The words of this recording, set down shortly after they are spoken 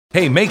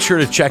Hey, make sure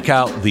to check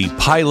out the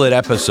pilot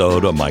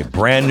episode of my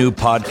brand new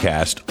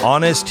podcast,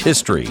 Honest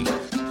History.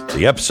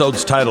 The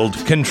episode's titled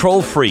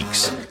Control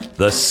Freaks,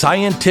 The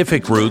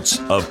Scientific Roots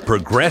of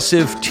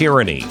Progressive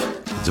Tyranny.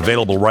 It's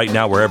available right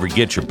now wherever you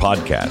get your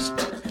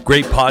podcast.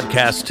 Great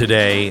podcast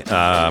today.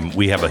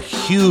 We have a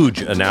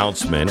huge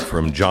announcement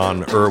from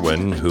John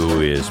Irwin,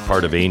 who is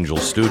part of Angel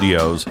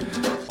Studios,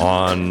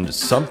 on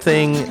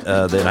something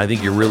that I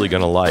think you're really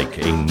going to like.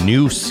 A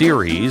new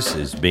series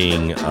is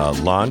being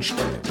launched,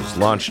 and it was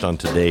launched on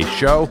today's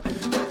show,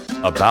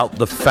 about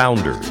the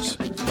founders.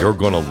 You're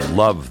going to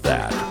love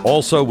that.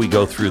 Also, we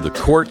go through the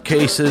court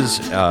cases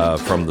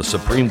from the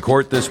Supreme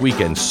Court this week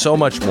and so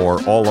much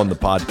more, all on the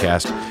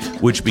podcast,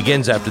 which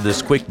begins after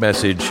this quick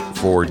message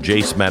for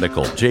Jace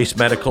Medical. Jace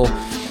Medical,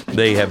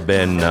 they have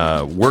been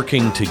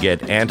working to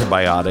get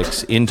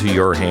antibiotics into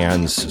your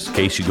hands in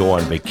case you go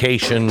on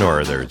vacation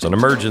or there's an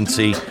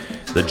emergency.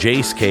 The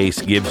Jace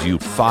case gives you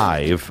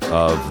 5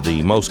 of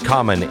the most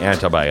common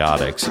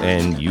antibiotics,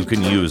 and you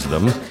can use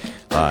them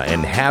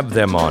and have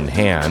them on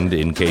hand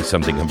in case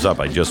something comes up.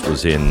 I just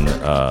was in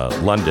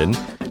London,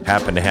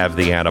 happened to have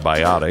the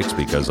antibiotics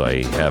because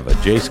I have a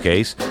Jace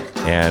case,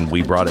 and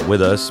we brought it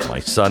with us. My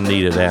son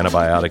needed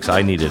antibiotics.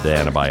 I needed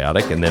an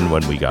antibiotic. And then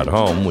when we got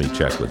home, we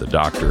checked with the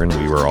doctor, and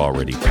we were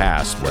already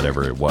past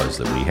whatever it was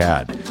that we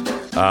had.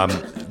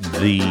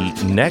 The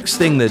next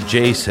thing that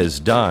Jace has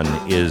done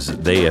is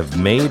they have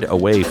made a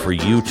way for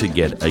you to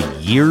get a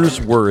year's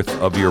worth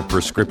of your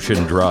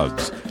prescription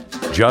drugs,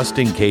 just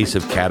in case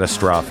of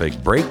catastrophic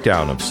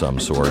breakdown of some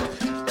sort.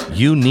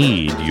 You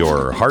need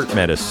your heart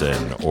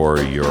medicine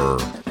or your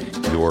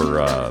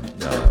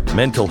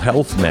mental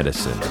health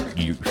medicine,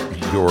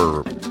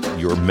 your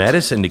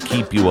medicine to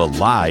keep you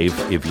alive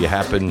if you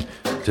happen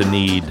to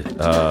need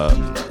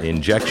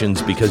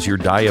injections because you're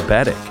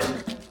diabetic.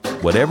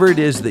 Whatever it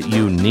is that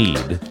you need,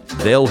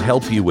 they'll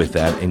help you with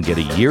that and get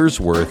a year's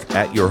worth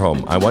at your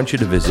home. I want you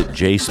to visit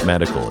Jace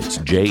Medical. It's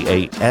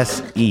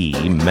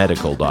JASE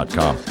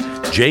medical.com.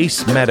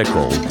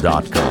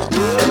 JaceMedical.com.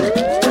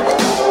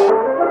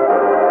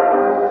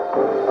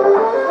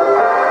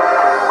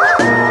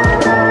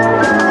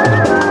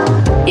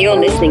 You're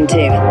listening to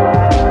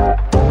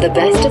the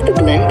best of the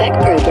Glenn Beck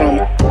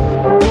program.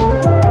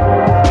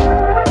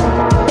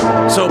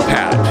 So,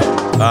 Pat,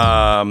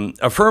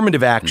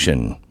 affirmative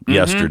action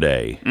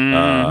yesterday.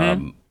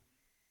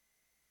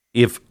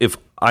 If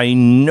I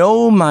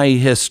know my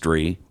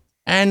history,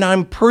 and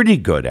I'm pretty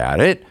good at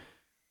it,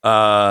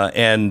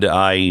 and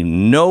I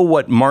know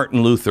what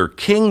Martin Luther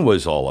King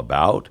was all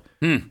about,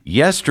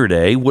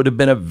 yesterday would have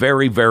been a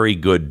very, very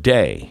good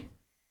day.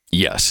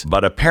 Yes.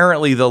 But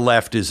apparently the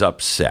left is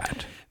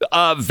upset.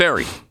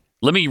 Very.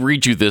 Let me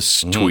read you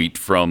this tweet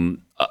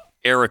from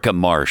Erica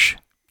Marsh.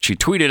 She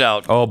tweeted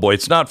out. Oh boy,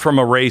 it's not from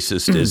a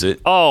racist, is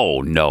it?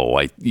 Oh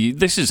no,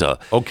 This is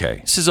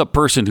a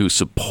person who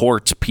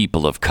supports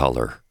people of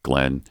color,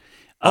 Glenn.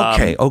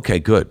 Okay,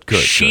 good.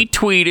 She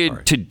tweeted,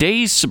 right.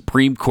 Today's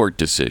Supreme Court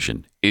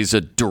decision is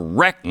a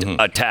direct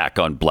attack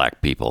on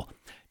black people.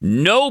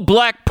 No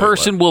black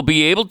person will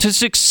be able to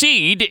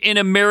succeed in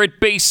a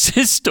merit-based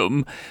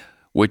system,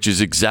 which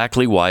is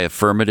exactly why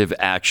affirmative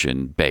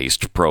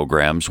action-based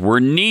programs were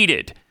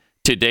needed.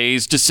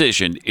 Today's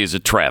decision is a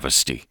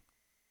travesty.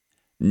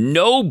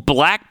 No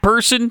black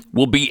person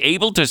will be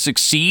able to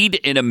succeed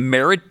in a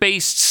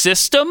merit-based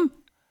system?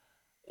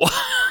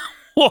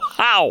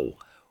 Wow.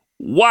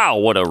 Wow,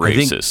 what a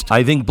racist.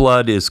 I think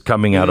blood is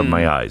coming out of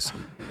my eyes.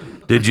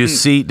 Did you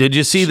see the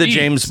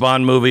James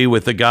Bond movie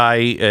with the guy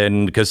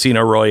in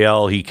Casino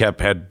Royale? He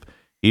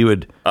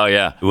would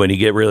when he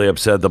get really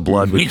upset, the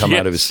blood would come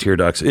out of his tear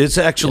ducts. It's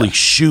actually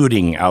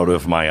shooting out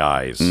of my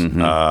eyes.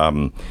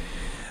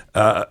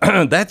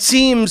 That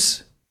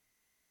seems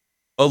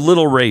a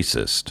little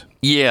racist.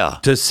 Yeah.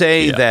 To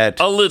say that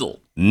a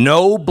little.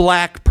 No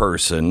black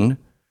person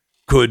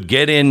could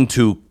get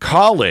into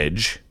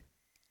college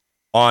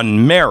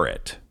on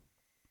merit.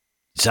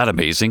 Is that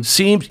amazing?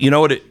 You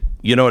know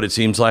what it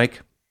seems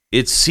like?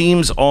 It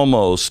seems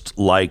almost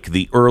like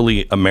the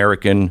early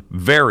American,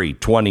 very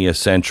 20th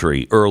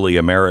century early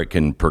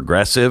American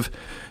progressive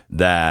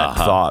that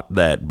thought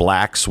that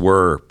blacks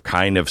were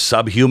kind of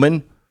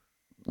subhuman.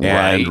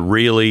 Right. And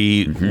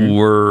really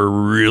were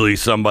really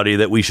somebody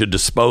that we should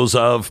dispose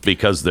of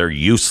because they're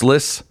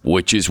useless.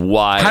 Which is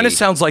why... Kind of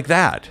sounds like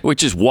that.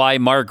 Which is why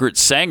Margaret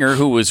Sanger,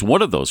 who was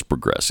one of those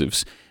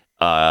progressives,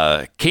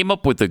 came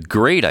up with a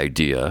great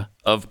idea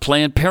of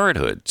Planned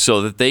Parenthood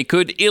so that they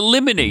could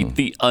eliminate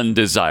the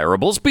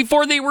undesirables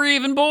before they were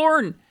even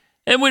born.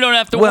 And we don't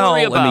have to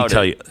worry about it. Let me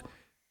tell you.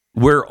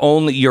 You're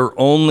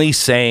only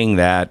saying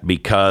that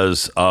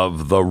because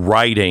of the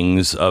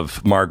writings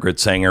of Margaret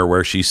Sanger,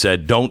 where she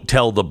said, "Don't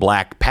tell the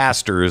black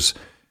pastors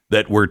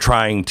that we're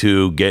trying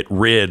to get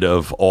rid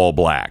of all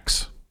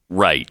blacks."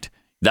 Right.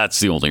 That's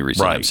the only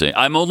reason I'm saying.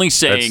 I'm only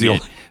saying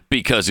it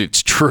because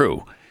it's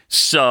true.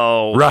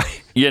 So,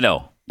 right.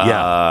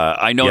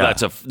 I know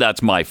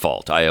that's my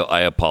fault.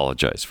 I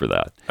apologize for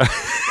that.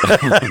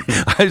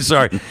 I'm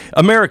sorry.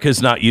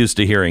 America's not used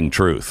to hearing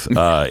truth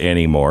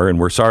anymore, and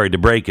we're sorry to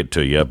break it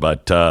to you,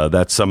 but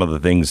that's some of the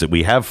things that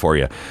we have for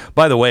you.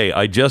 By the way,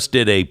 I just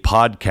did a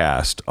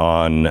podcast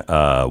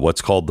on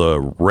what's called the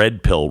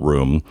Red Pill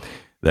Room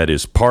that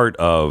is part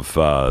of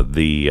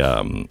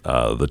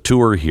the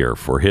tour here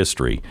for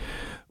history.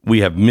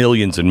 We have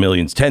millions and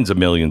millions, tens of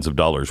millions of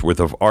dollars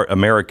worth of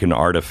American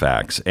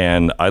artifacts,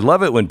 and I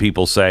love it when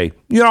people say,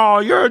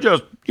 you're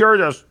just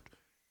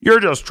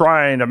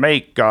trying to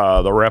make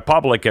the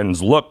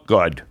Republicans look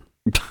good.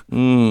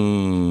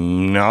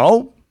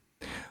 No.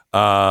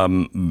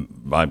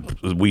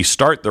 We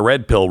start the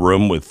Red Pill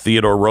Room with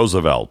Theodore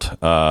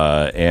Roosevelt,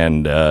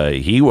 and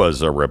he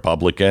was a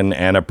Republican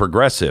and a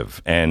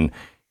progressive, and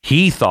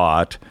he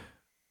thought,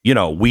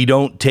 we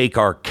don't take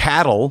our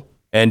cattle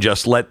and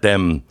just let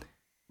them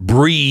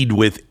breed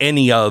with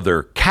any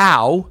other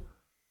cow.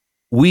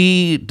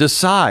 We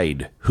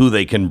decide who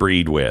they can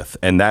breed with,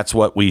 and that's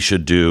what we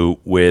should do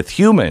with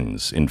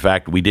humans. In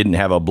fact, we didn't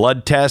have a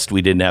blood test,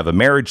 we didn't have a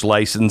marriage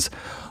license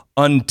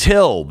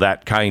until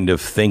that kind of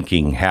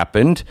thinking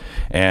happened.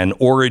 And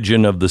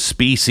Origin of the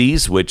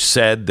Species, which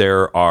said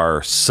there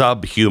are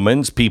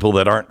subhumans, people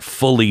that aren't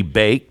fully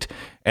baked,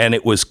 and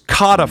it was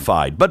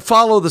codified. But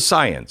follow the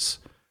science.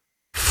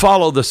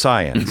 Follow the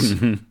science.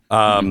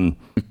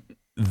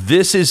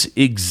 This is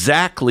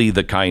exactly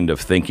the kind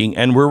of thinking,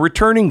 and we're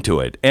returning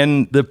to it.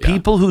 And the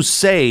people who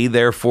say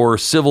they're for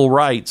civil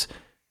rights,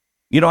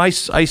 I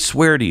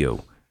swear to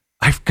you,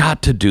 I've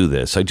got to do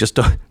this. I just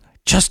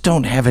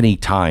don't have any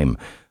time.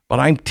 But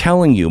I'm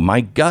telling you,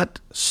 my gut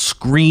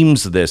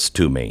screams this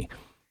to me,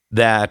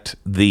 that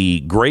the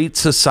Great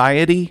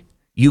Society,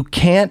 you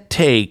can't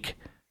take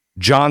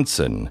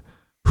Johnson,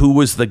 who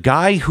was the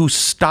guy who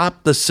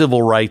stopped the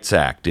Civil Rights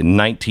Act in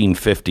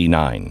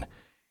 1959,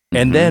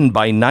 and then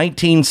by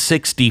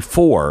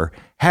 1964,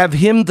 have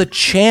him the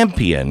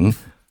champion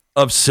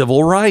of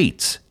civil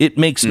rights. It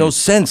makes no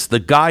sense. The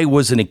guy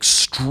was an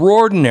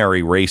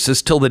extraordinary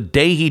racist till the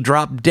day he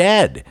dropped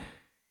dead.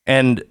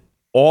 And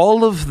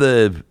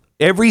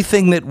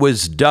everything that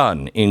was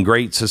done in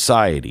Great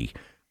Society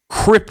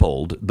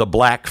crippled the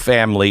black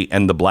family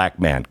and the black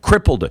man,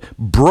 crippled it,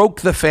 broke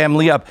the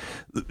family up.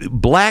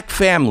 Black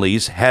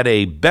families had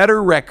a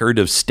better record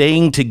of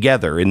staying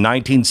together in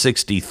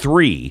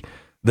 1963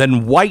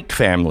 than white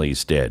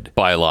families did.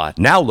 By a lot.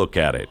 Now look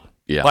at it.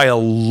 Yeah. By a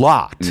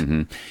lot.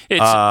 I'm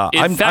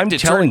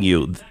telling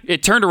you.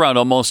 It turned around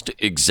almost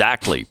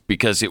exactly,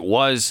 because it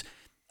was,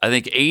 I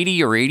think,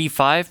 80 or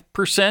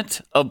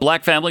 85% of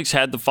black families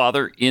had the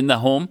father in the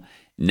home.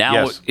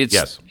 Now it's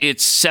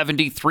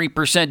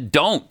 73%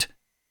 don't.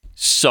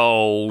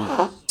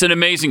 So it's an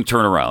amazing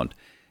turnaround.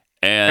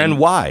 And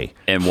why?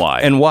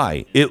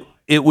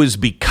 It was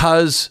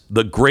because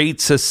the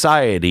Great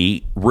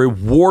Society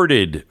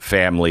rewarded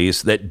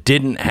families that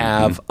didn't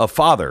have a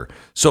father.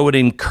 So it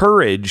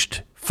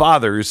encouraged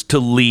fathers to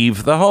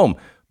leave the home.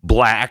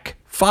 Black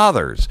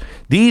fathers.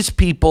 These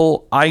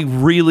people, I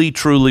really,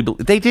 truly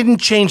believe, they didn't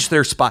change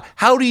their spot.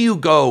 How do you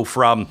go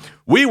from,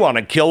 we want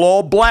to kill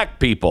all black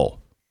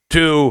people,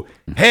 to,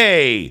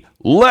 hey,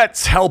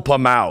 let's help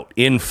them out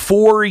in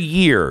 4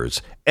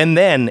 years? And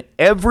then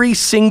every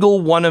single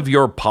one of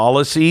your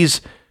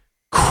policies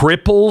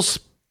cripples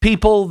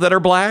people that are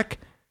black,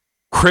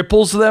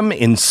 cripples them,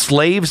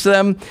 enslaves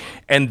them,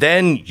 and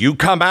then you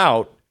come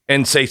out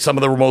and say some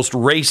of the most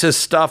racist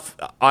stuff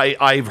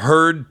I've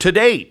heard to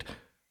date.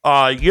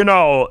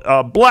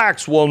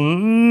 Blacks will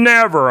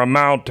never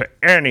amount to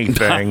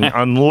anything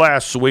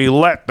unless we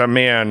let them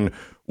in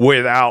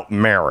without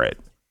merit.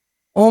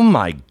 Oh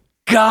my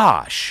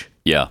gosh.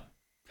 Yeah.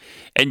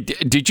 And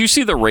did you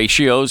see the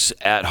ratios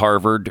at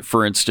Harvard,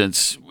 for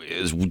instance,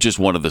 is just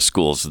one of the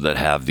schools that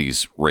have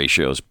these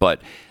ratios,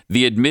 but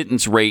the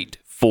admittance rate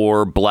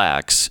for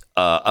blacks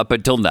up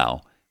until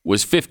now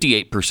was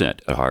 58%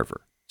 at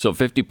Harvard. So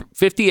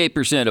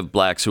 58% of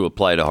blacks who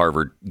apply to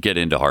Harvard get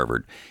into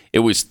Harvard. It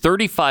was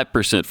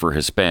 35% for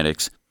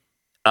Hispanics.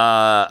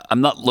 I'm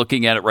not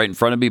looking at it right in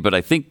front of me, but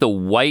I think the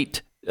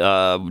white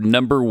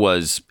number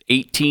was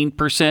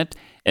 18%,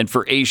 and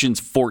for Asians,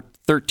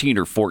 13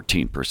 or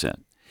 14%.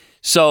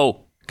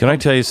 So can I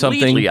tell you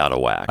something? Completely out of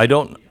whack. I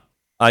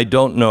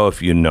don't know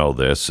if you know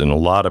this, and a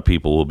lot of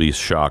people will be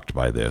shocked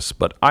by this,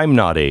 but I'm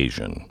not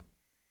Asian.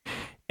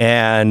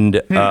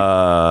 And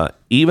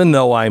even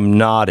though I'm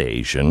not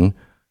Asian,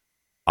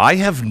 I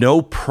have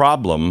no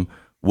problem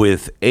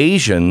with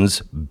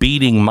Asians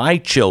beating my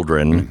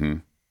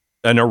children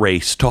in a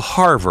race to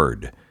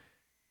Harvard.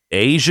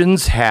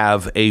 Asians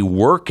have a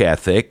work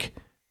ethic.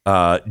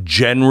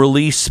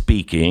 Generally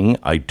speaking,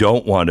 I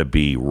don't want to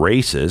be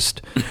racist.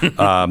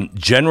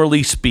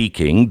 Generally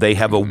speaking, they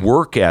have a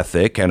work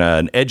ethic and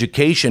an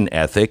education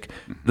ethic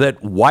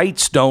that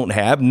whites don't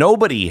have.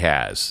 Nobody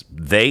has.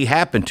 They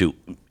happen to.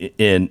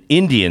 And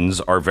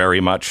Indians are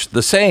very much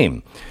the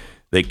same.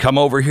 They come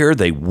over here,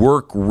 they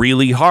work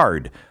really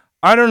hard.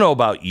 I don't know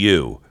about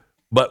you,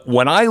 but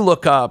when I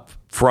look up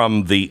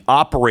from the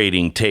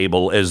operating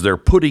table as they're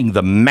putting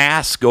the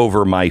mask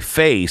over my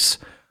face,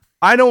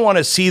 I don't want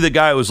to see the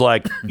guy who's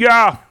like,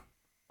 yeah,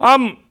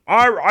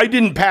 I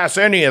didn't pass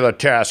any of the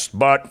tests,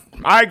 but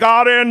I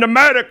got into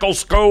medical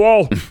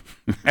school.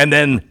 And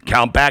then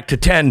count back to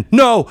 10.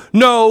 No.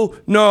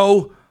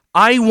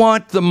 I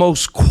want the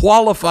most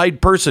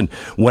qualified person.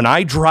 When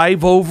I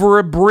drive over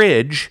a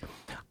bridge,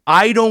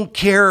 I don't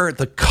care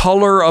the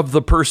color of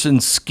the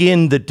person's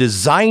skin that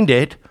designed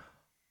it.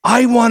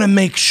 I want to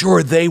make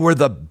sure they were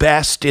the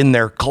best in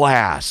their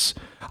class.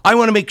 I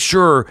want to make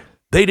sure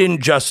they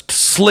didn't just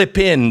slip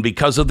in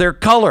because of their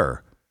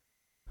color.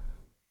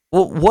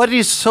 Well, what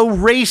is so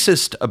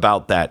racist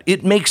about that?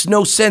 It makes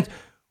no sense.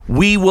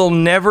 We will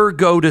never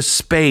go to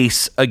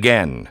space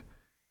again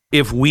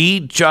if we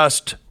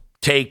just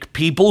take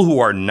people who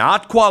are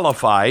not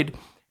qualified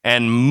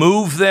and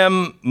move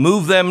them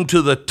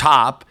to the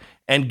top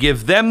and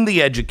give them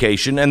the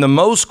education, and the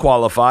most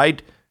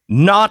qualified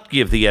not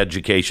give the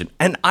education.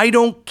 And I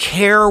don't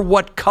care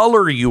what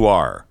color you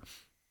are.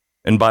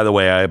 And by the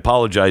way, I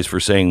apologize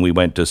for saying we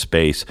went to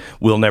space.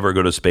 We'll never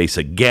go to space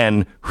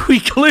again. We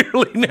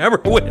clearly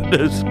never went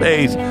to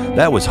space.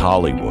 That was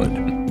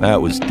Hollywood. That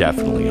was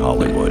definitely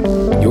Hollywood.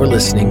 You're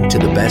listening to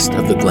the best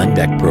of the Glenn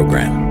Beck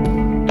program.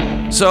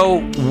 So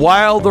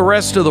while the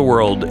rest of the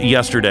world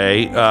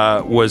yesterday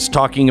was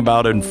talking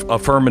about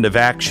affirmative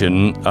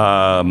action,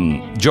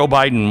 Joe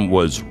Biden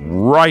was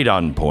right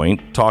on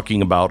point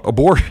talking about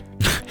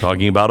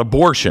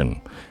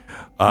abortion.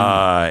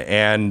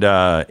 And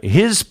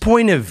his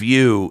point of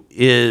view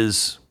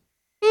is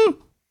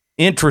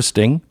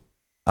interesting,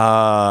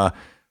 but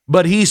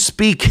he's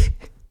speaking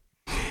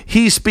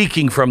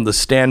from the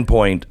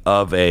standpoint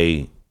of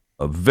a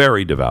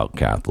very devout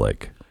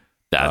Catholic.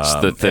 That's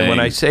the thing. And when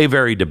I say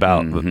very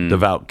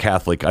devout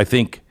Catholic, I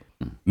think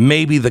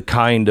maybe the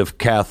kind of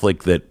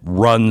Catholic that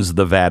runs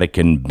the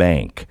Vatican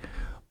Bank.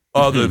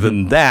 Other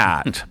than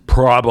that,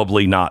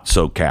 probably not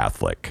so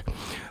Catholic.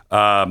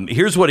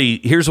 Here's what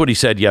he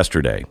said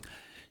yesterday.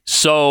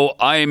 So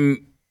I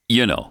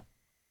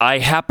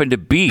happen to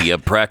be a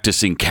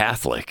practicing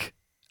Catholic.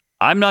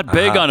 I'm not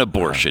big on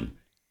abortion,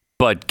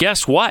 but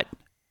guess what?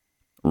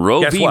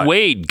 Roe v.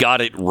 Wade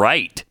got it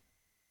right.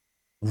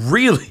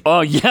 Really?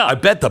 Oh yeah. I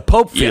bet the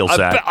Pope feels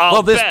that.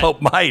 This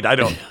Pope might. I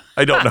don't know.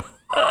 I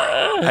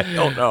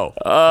don't know.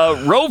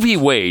 Roe v.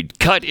 Wade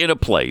cut in a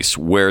place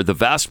where the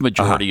vast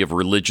majority of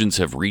religions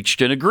have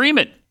reached an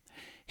agreement.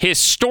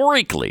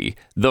 Historically,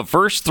 the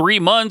first 3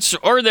 months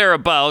or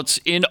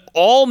thereabouts in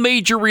all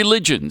major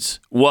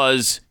religions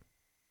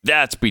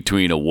that's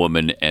between a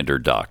woman and her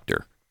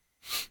doctor.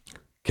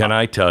 Can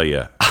I tell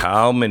you,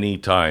 how many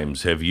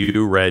times have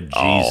you read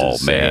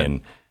Jesus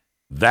saying,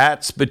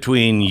 that's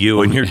between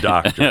you and your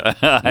doctor?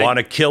 Want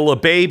to kill a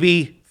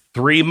baby?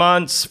 3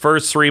 months,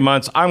 first 3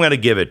 months, I'm going to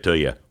give it to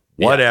you.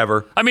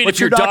 Whatever. I mean, what's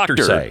if your doctor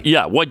say?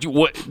 Yeah. What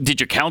did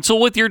you counsel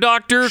with your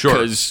doctor? Sure.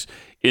 Because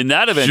in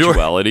that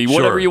eventuality,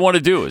 whatever you want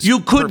to do is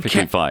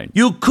perfectly fine.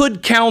 You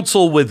could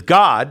counsel with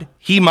God.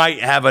 He might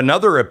have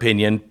another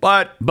opinion,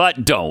 but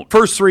don't.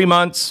 First 3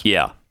 months,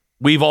 yeah,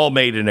 we've all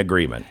made an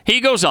agreement.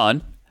 He goes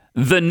on.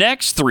 The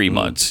next 3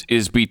 months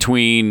is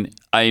between,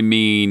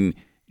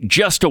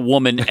 just a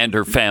woman and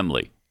her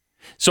family.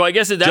 So I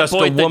guess at that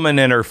point, just a woman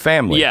and her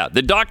family. Yeah,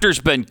 the doctor's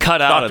been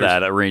cut out of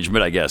that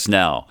arrangement, I guess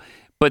now.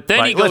 But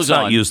then he goes on. Let's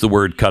not use the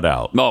word cut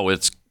out. Oh,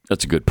 that's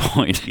a good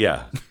point.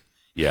 Yeah.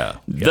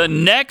 The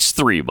next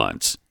 3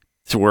 months,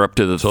 so we're up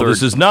to the third.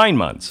 This is 9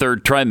 months.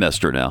 Third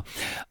trimester now.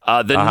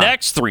 The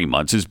next 3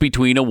 months is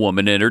between a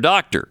woman and her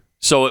doctor.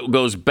 So it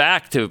goes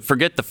back to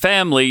forget the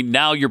family.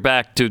 Now you're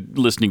back to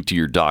listening to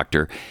your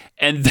doctor.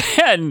 And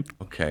then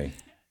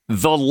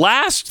the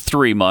last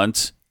 3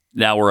 months,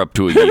 now we're up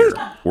to a year.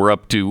 We're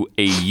up to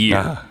a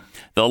year.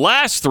 The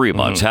last 3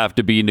 months have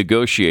to be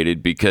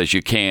negotiated because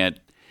you can't,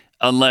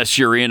 unless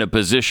you're in a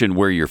position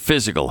where your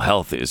physical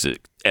health is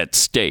at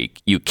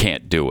stake, you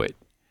can't do it.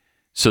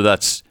 So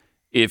that's,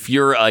 if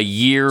you're a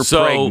year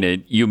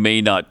pregnant, you may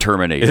not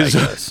terminate, I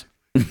guess.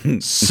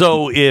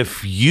 So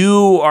if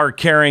you are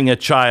carrying a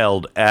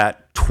child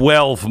at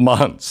 12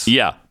 months,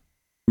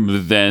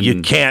 then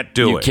you can't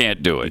do it. You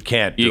can't do it.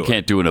 You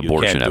can't do an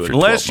abortion after 12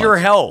 unless your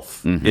months.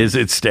 health is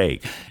at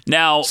stake.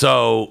 Now,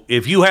 so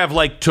if you have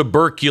like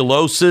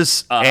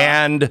tuberculosis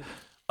and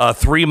a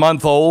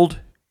 3-month-old,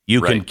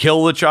 you can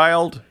kill the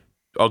child.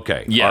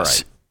 Okay. Yes. All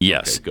right.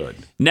 Yes. Okay, good.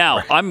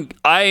 Now,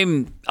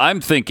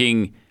 I'm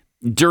thinking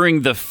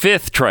during the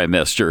 5th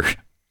trimester,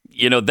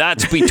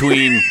 that's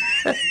between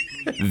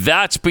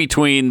that's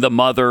between the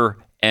mother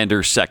and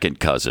her second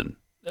cousin.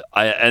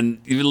 And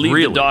you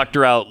leave the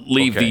doctor out,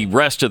 leave the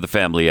rest of the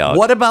family out.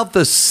 What about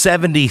the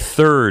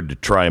 73rd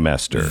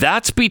trimester?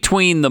 That's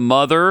between the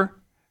mother,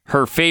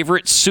 her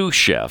favorite sous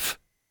chef,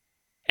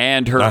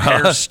 and her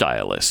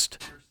hairstylist.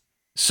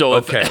 So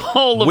if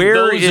all of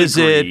those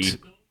agree,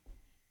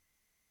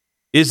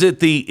 Is it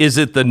the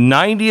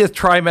 90th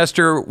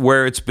trimester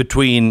where it's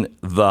between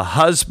the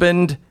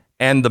husband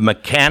and the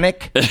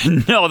mechanic?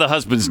 No, the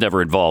husband's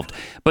never involved.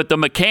 But the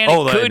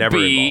mechanic could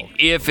be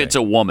if it's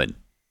a woman.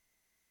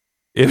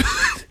 If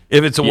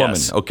If it's a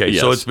Yes. woman. Okay,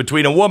 Yes. so it's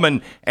between a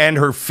woman and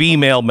her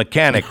female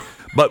mechanic.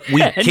 But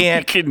we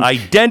can't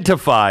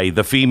identify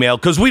the female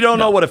because we don't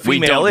know what a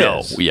female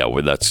is. Know. Yeah,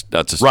 well,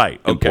 that's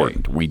right.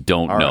 important. Okay. We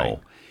don't All know. right.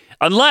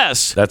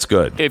 Unless that's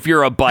good. If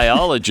you're a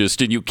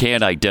biologist and you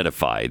can't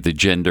identify the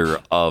gender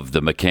of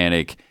the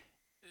mechanic,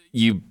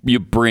 you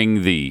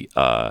bring the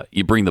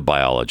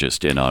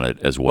biologist in on it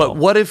as well. But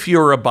what if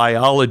you're a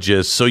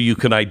biologist so you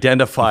can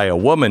identify a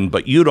woman,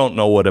 but you don't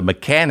know what a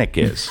mechanic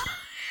is?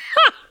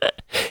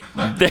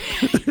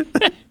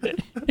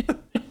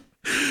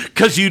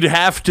 Because you'd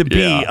have to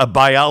be a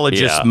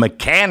biologist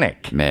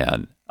mechanic,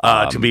 man,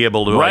 to be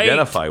able to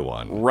identify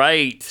one.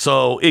 Right.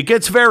 So it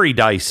gets very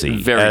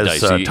dicey as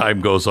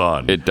time goes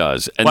on. It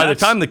does. And by the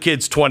time the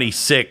kid's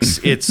 26,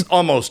 it's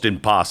almost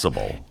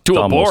impossible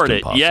to abort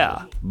it.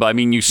 Yeah, but I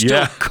mean, you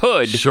still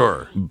could,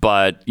 sure,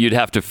 but you'd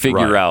have to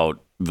figure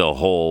out the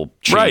whole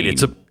chain. Right.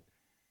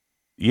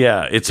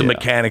 It's a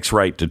mechanic's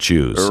right to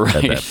choose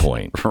at that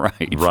point.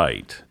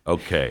 Right.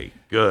 Okay.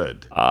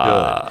 Good.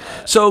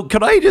 So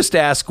could I just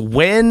ask, could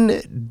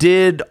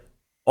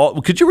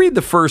you read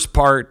the first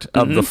part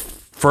of the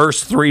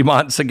first 3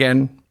 months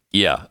again?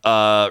 Yeah.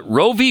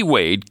 Roe v.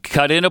 Wade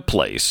cut in a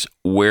place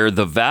where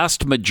the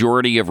vast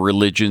majority of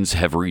religions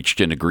have reached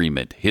an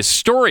agreement.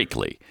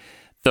 Historically,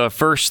 the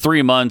first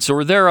 3 months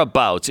or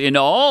thereabouts in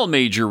all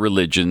major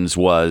religions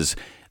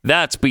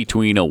that's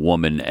between a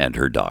woman and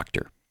her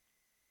doctor.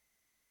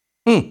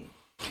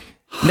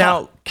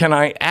 Now, can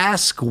I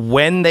ask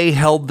when they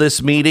held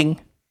this meeting?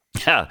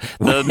 Yeah,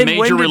 the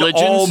major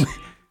religions.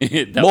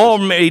 All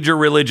major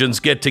religions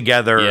get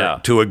together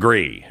to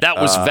agree. That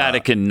was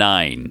Vatican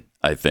IX,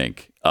 I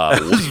think.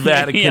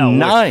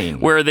 Vatican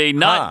IX, where they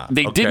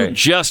didn't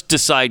just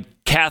decide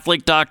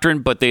Catholic doctrine,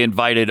 but they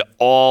invited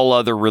all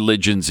other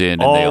religions in,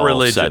 and they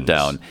all sat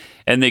down,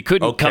 and they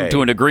couldn't come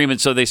to an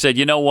agreement. So they said,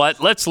 you know what?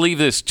 Let's leave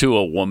this to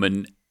a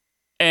woman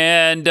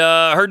and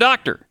her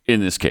doctor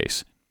in this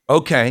case.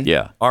 Okay.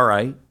 Yeah. All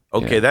right.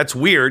 Okay, that's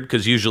weird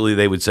because usually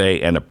they would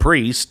say, and a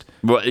priest.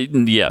 Well,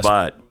 yes,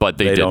 but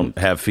they don't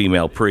have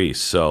female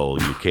priests, so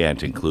you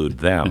can't include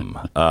them.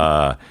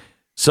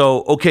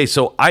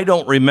 So I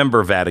don't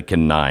remember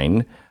Vatican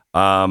IX,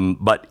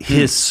 but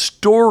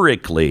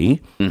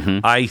historically,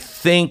 I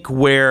think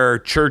where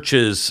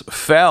churches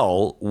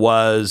fell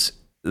was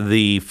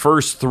the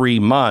first 3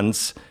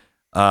 months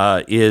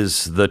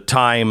is the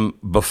time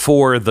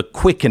before the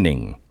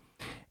quickening.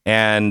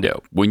 And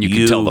when you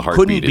can tell the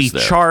heartbeat couldn't be is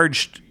there.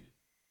 charged.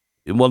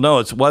 Well, no,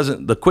 it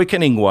wasn't. The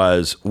quickening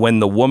was when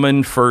the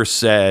woman first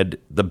said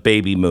the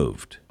baby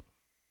moved.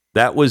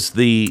 That was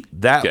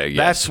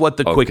that's what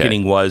the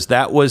quickening was.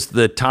 That was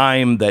the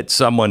time that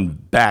someone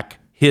back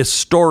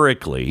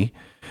historically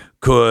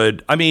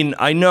could. I mean,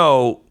 I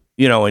know,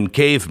 in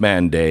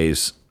caveman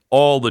days,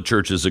 all the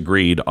churches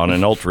agreed on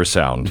an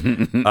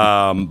ultrasound,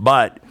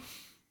 but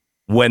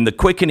when the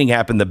quickening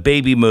happened, the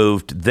baby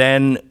moved,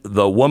 then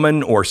the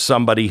woman or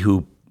somebody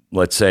who,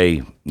 let's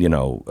say,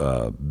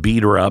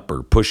 beat her up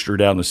or pushed her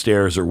down the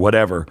stairs or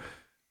whatever,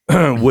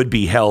 would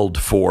be held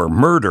for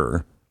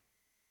murder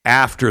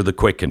after the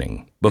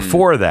quickening.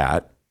 Before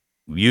that,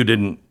 you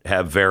didn't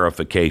have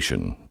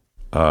verification.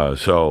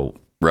 So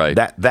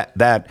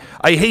that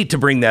I hate to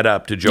bring that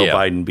up to Joe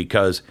Biden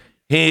because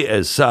he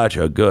is such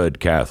a good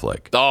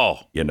Catholic.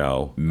 Oh,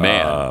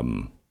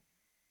 man.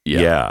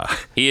 Yeah.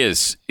 He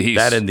is. He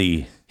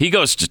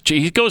goes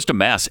to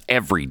mass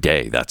every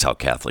day. That's how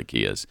Catholic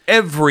he is.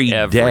 Every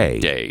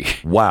day.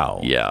 Wow.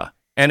 Yeah.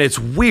 And it's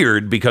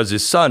weird because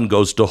his son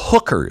goes to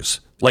hookers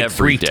like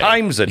every 3 day.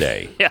 times a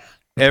day. Yeah.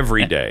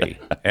 Every day.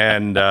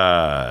 And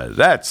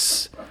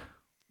that's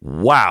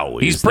wow.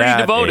 He's pretty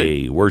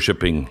devoted.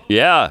 Worshiping.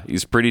 Yeah,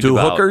 he's pretty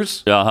devout.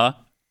 Hookers? Uh-huh.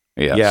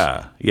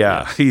 Yes.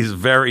 Yeah. He's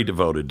very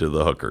devoted to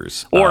the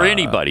hookers. Or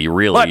anybody,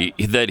 really,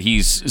 that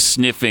he's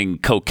sniffing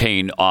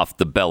cocaine off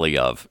the belly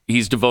of.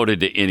 He's devoted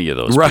to any of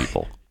those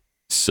people.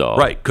 So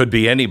could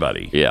be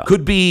anybody. Yeah.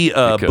 Could be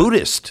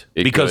Buddhist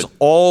because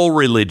all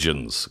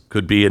religions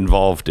could be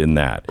involved in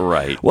that.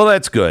 Right. Well,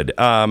 that's good.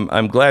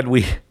 I'm glad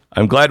we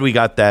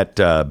got that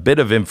bit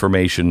of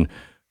information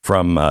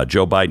from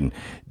Joe Biden.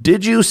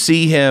 Did you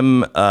see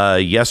him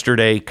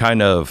yesterday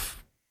kind of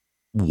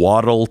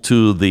waddle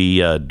to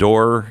the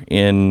door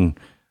in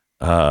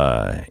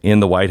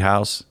the White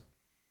House?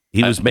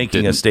 He was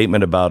making a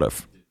statement about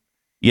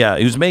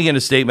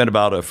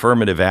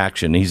affirmative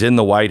action. He's in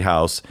the White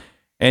House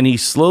and he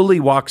slowly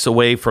walks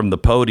away from the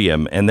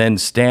podium and then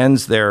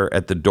stands there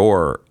at the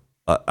door.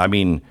 I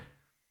mean,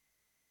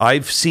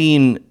 I've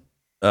seen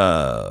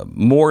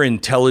more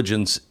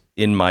intelligence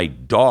in my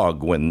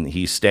dog when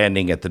he's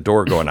standing at the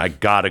door going, I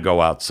gotta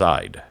go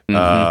outside.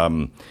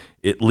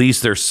 At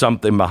least there's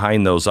something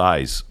behind those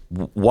eyes.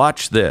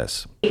 Watch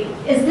this.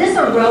 Is this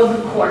a rogue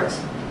court?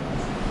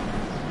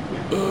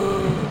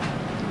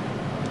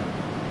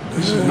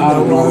 This is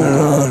not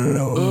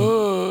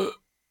normal.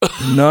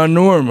 Not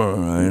normal.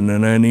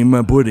 And I need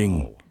my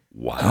pudding.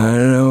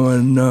 Wow.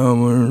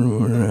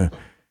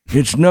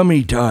 It's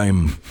nummy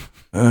time.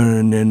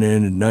 And then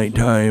at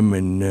nighttime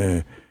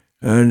and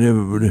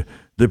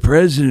The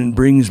president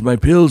brings my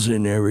pills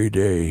in every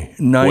day.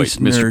 Nice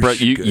Wait, Mr.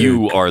 nurse.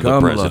 You are the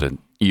Kamala. president.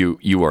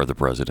 You are the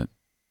president.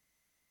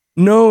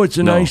 No, it's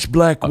a nice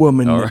black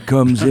woman all that right.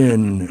 comes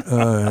in,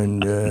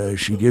 and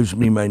she gives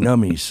me my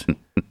nummies.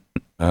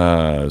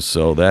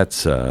 So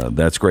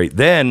that's great.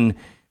 Then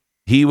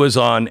he was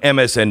on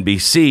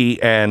MSNBC,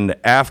 and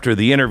after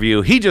the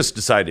interview, he just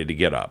decided to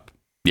get up.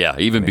 Yeah,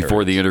 even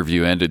before the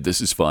interview ended,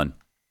 this is fun.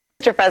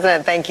 Mr.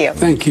 President, thank you.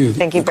 Thank you.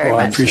 Thank you very Nicole,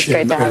 I much.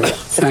 appreciate It's great to have you. it.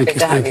 It's great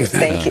to have you.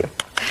 Thank you.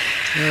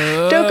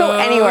 Thank you. Don't go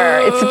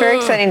anywhere. It's a very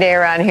exciting day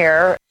around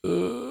here.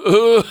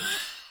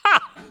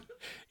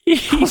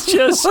 He's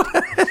just...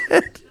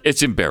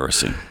 It's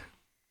embarrassing.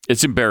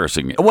 It's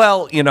embarrassing.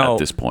 Well, at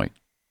this point.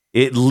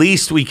 At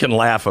least we can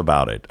laugh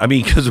about it. I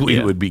mean, because we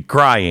would be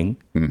crying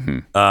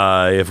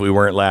if we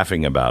weren't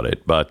laughing about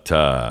it. But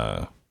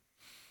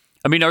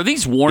I mean, are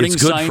these warning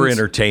it's good signs for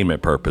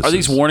entertainment purposes? Are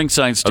these warning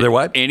signs Are there to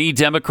what? any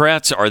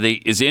Democrats?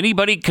 Is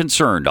anybody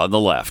concerned on the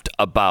left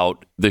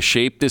about the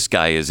shape this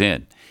guy is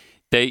in?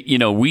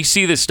 We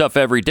see this stuff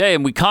every day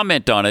and we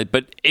comment on it,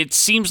 but it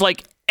seems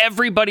like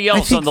everybody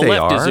else on the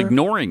left is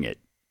ignoring it.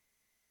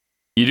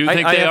 You do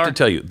think I they have are? to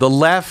tell you, the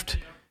left.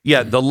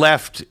 Yeah, the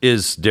left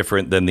is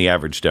different than the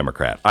average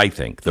Democrat, I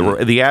think.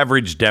 The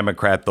average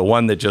Democrat, the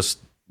one that just,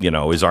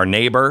 is our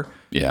neighbor,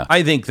 yeah.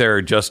 I think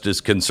they're just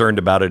as concerned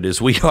about it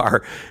as we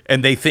are,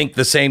 and they think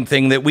the same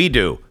thing that we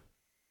do.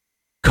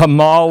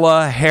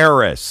 Kamala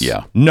Harris.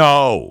 Yeah.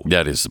 No.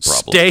 That is the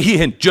problem.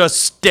 Stay in. Just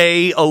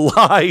stay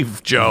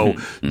alive, Joe.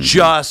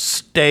 Just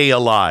stay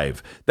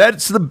alive.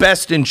 That's the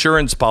best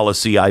insurance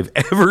policy I've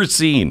ever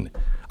seen.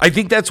 I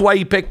think that's why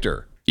he picked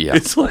her. Yeah.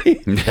 It's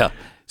like... Yeah.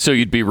 So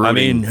you'd be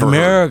rooting for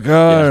America,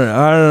 her. Yeah.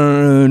 I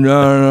don't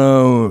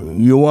know.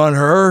 You want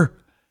her?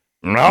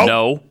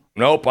 No.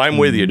 Nope, I'm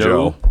with you,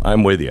 Joe.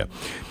 I'm with you.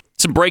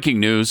 Some breaking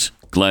news,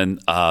 Glenn.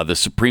 The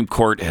Supreme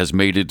Court has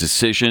made a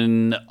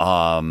decision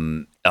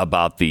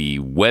about the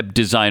web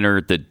designer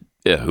that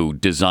who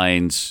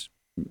designs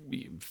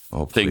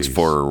things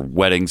for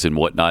weddings and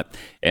whatnot.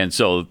 And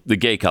so the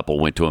gay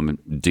couple went to him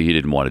and he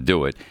didn't want to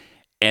do it.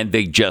 And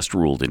they just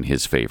ruled in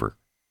his favor.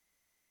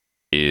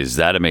 Is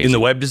that amazing? In the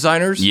web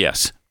designers?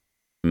 Yes.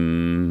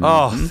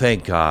 Oh,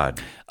 thank God.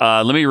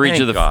 Let me read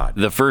you Thank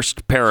the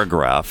first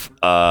paragraph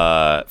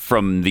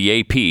from the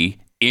AP.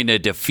 In a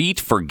defeat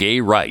for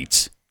gay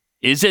rights.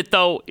 Is it,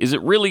 though? Is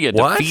it really a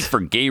defeat for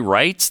gay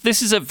rights?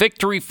 This is a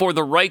victory for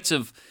the rights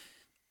of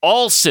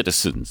all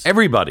citizens.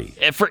 Everybody.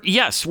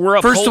 Yes, we're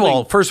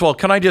upholding. First of all,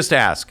 can I just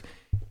ask,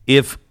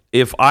 if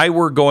I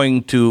were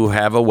going to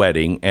have a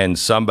wedding and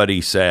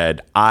somebody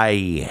said, I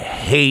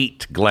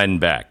hate Glenn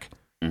Beck,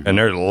 and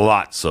there's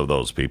lots of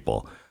those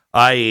people,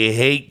 I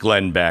hate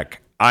Glenn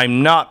Beck,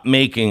 I'm not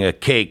making a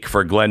cake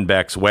for Glenn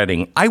Beck's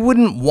wedding, I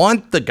wouldn't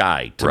want the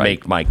guy to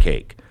make my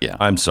cake. Yeah.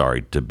 I'm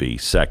sorry to be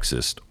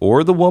sexist,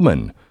 or the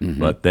woman.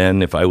 But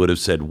then if I would have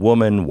said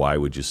woman, why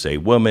would you say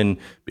woman?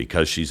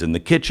 Because she's in the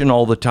kitchen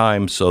all the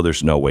time, so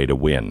there's no way to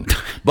win.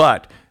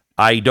 But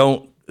I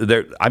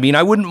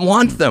wouldn't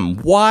want them.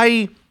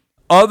 Why?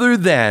 Other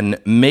than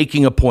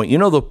making a point. You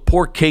know the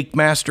poor cake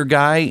master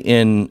guy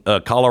in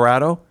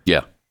Colorado?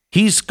 Yeah.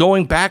 He's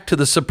going back to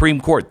the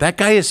Supreme Court. That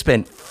guy has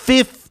spent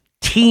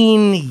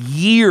 15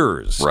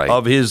 years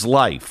of his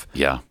life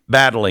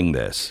battling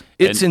this.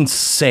 It's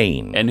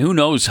insane. And who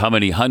knows how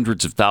many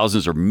hundreds of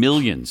thousands or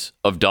millions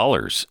of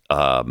dollars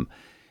have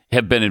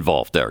been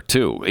involved there,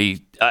 too.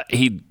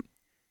 He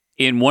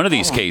in one of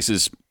these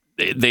cases,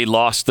 they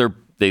lost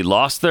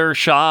their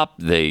shop.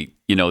 They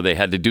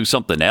had to do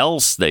something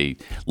else. They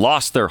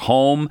lost their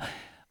home.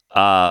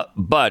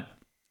 But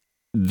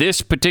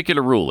this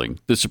particular ruling,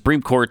 the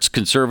Supreme Court's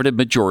conservative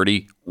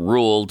majority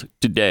ruled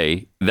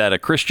today that a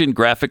Christian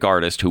graphic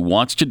artist who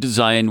wants to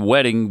design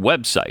wedding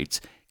websites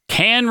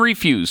can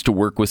refuse to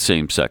work with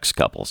same-sex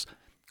couples.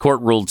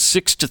 Court ruled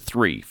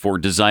 6-3 for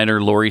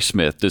designer Lori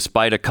Smith,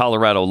 despite a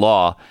Colorado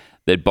law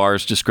that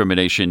bars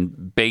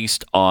discrimination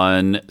based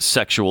on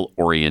sexual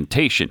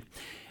orientation,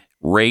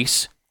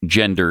 race,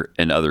 gender,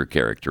 and other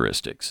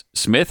characteristics.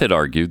 Smith had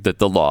argued that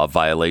the law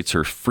violates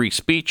her free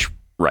speech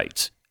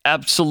rights.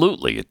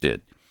 Absolutely, it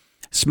did.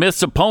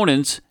 Smith's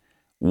opponents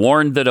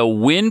warned that a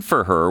win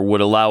for her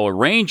would allow a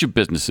range of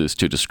businesses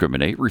to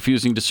discriminate,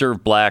 refusing to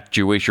serve black,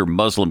 Jewish, or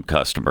Muslim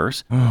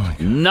customers.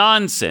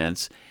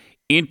 Nonsense.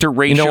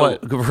 Interracial. You know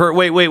what?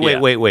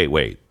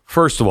 Wait.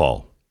 First of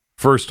all,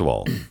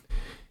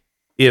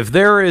 if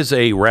there is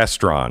a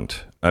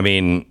restaurant,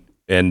 and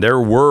there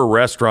were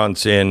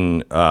restaurants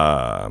in,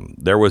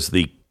 there was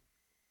the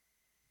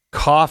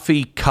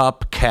Coffee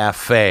Cup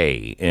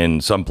Cafe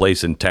in some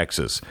place in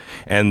Texas,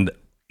 and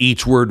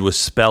each word was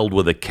spelled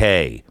with a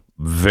K,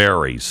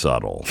 very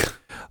subtle.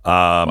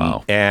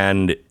 Wow.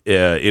 And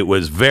it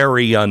was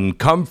very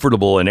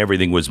uncomfortable, and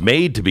everything was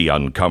made to be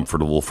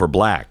uncomfortable for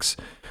blacks.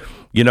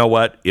 You know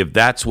what? If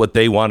that's what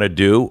they want to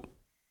do,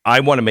 I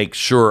want to make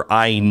sure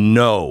I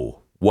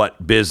know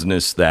what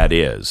business that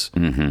is.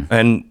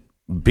 And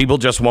people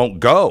just won't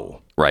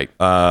go. Right.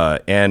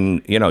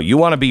 And, you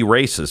want to be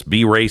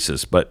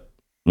racist, but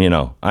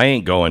I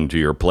ain't going to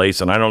your place,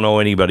 and I don't know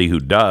anybody who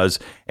does,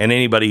 and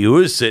anybody who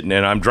is sitting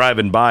and I'm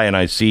driving by and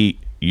I see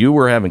you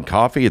were having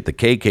coffee at the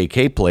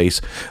KKK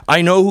place.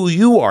 I know who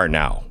you are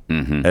now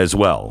as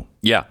well.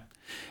 Yeah.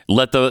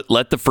 Let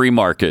the free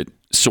market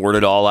sort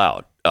it all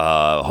out.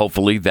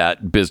 Hopefully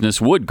that business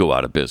would go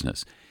out of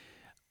business.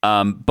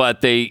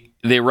 But they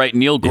write,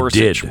 Neil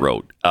Gorsuch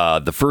wrote,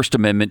 the First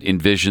Amendment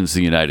envisions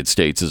the United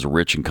States as a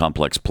rich and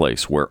complex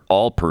place where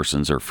all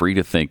persons are free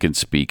to think and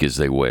speak as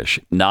they wish,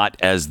 not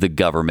as the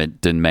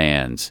government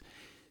demands.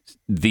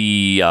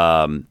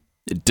 The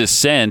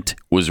dissent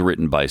was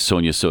written by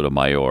Sonia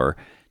Sotomayor.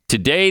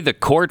 Today, the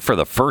court, for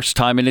the first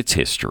time in its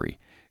history,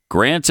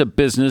 grants a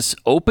business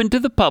open to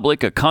the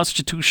public a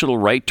constitutional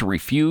right to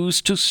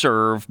refuse to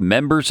serve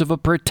members of a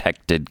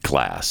protected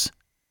class.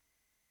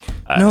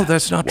 No,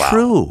 that's not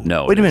true.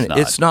 No, wait a minute.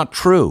 It's not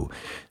true.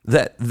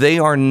 That they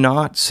are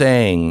not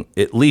saying,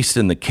 at least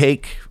in the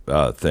cake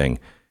thing,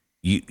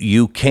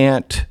 you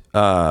can't.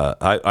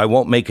 I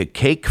won't make a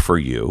cake for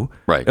you.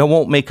 Right. I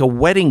won't make a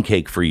wedding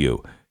cake for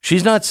you.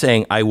 She's not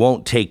saying I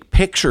won't take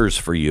pictures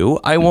for you.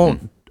 I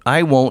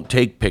won't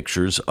take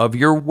pictures of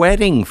your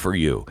wedding for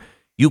you.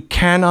 You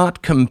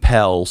cannot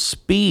compel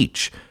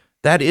speech.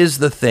 That is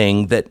the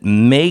thing that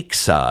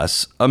makes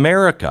us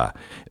America.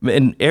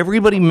 And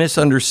everybody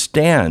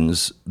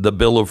misunderstands the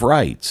Bill of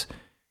Rights.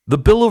 The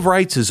Bill of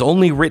Rights is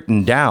only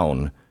written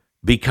down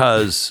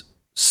because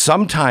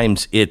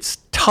sometimes it's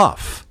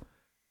tough.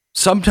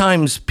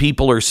 Sometimes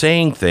people are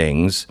saying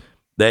things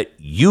that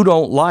you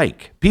don't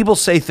like. People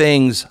say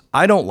things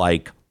I don't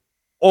like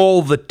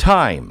all the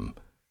time.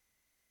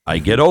 I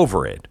get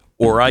over it,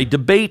 or I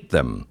debate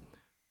them.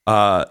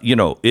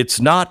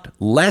 It's not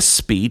less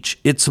speech,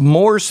 it's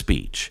more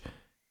speech.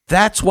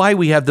 That's why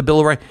we have the Bill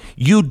of Rights.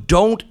 You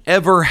don't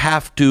ever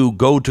have to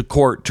go to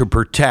court to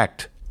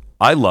protect,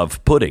 I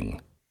love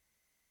pudding.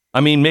 I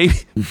mean,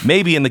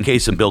 maybe in the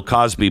case of Bill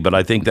Cosby, but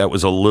I think that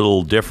was a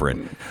little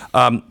different.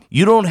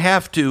 You don't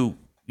have to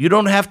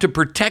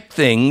protect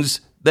things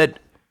that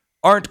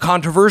aren't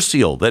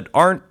controversial, that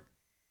aren't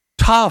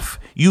tough.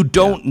 You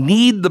don't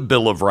need the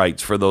Bill of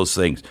Rights for those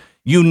things.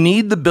 You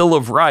need the Bill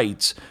of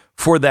Rights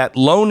for that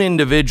lone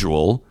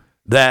individual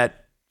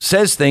that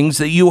says things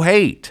that you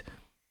hate.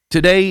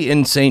 Today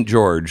in St.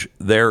 George,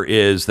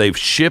 they've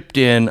shipped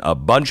in a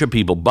bunch of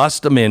people,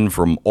 bust them in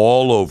from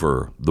all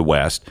over the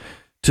West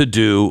to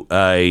do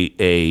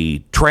a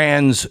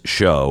trans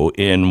show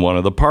in one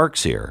of the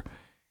parks here.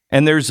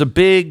 And there's a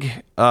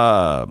big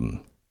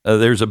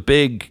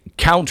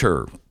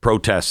counter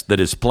protest that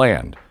is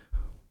planned.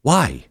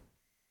 Why?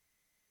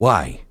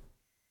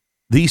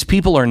 These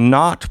people are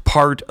not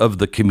part of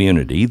the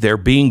community. They're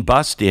being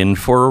bussed in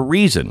for a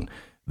reason.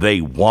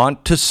 They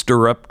want to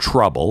stir up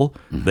trouble.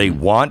 They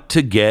want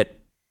to get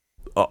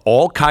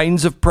all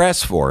kinds of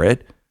press for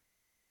it.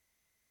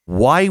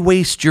 Why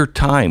waste your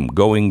time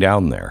going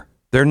down there?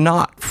 They're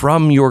not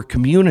from your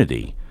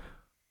community.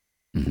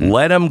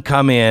 Let them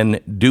come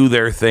in, do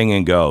their thing,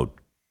 and go,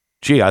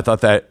 gee, I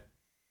thought that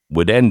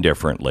would end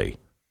differently.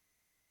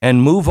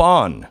 And move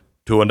on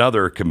to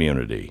another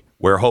community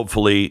where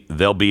hopefully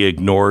they'll be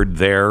ignored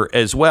there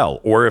as well.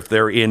 Or if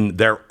they're in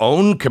their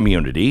own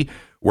community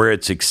where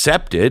it's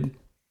accepted,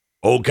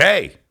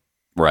 okay.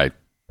 Right.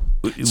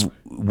 We're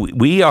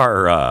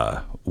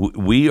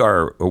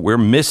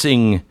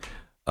missing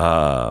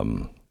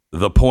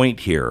the point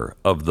here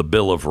of the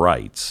Bill of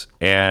Rights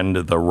and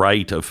the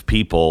right of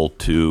people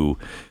to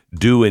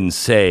do and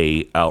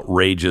say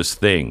outrageous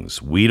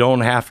things. We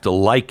don't have to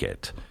like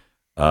it.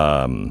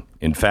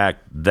 In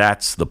fact,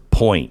 that's the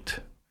point.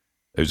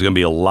 There's going to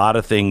be a lot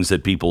of things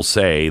that people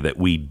say that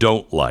we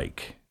don't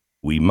like.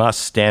 We must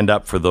stand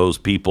up for those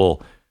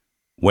people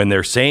when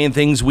they're saying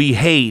things we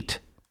hate.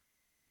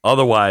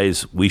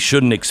 Otherwise, we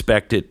shouldn't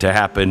expect it to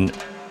happen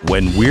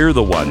when we're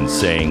the ones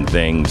saying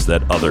things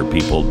that other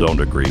people don't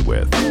agree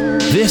with.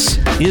 This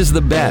is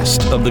the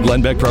best of the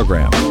Glenn Beck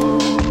program.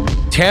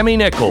 Tammy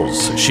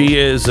Nichols. She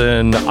is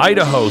an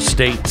Idaho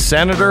state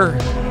senator.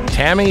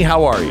 Tammy,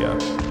 how are you?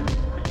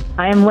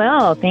 I am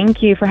well.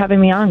 Thank you for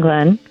having me on,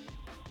 Glenn.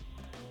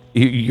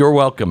 You're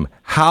welcome.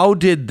 How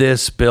did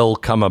this bill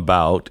come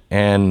about,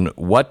 and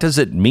what does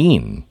it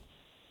mean?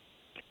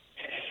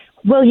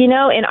 Well,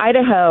 in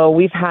Idaho,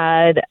 we've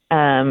had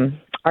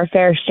our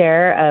fair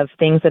share of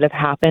things that have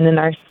happened in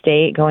our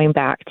state going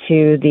back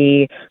to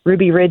the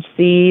Ruby Ridge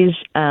siege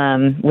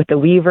with the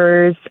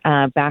Weavers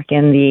back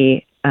in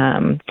the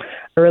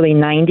early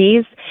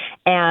 90s.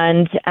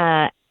 And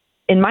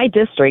in my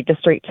district,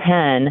 District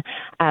 10,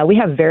 we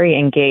have very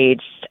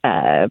engaged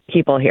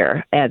people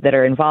here that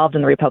are involved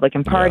in the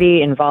Republican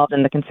Party, involved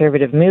in the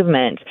conservative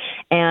movement.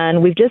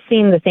 And we've just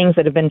seen the things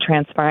that have been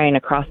transpiring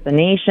across the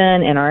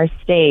nation, in our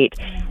state,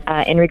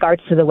 in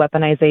regards to the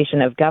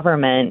weaponization of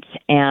government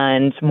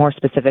and more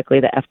specifically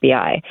the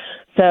FBI.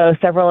 So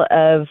several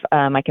of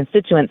my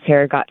constituents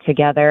here got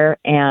together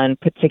and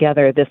put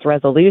together this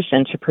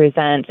resolution to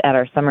present at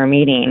our summer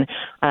meeting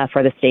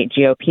for the state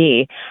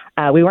GOP.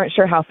 We weren't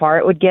sure how far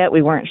it would get.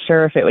 We weren't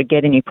sure if it would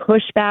get any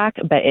pushback,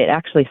 but it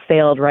actually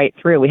sailed right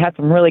through. We had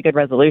some really good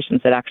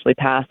resolutions that actually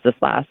passed this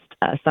last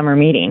summer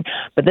meeting,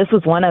 but this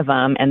was one of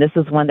them, and this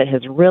is one that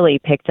has really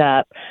picked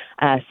up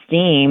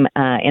steam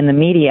in the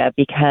media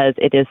because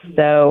it is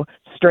so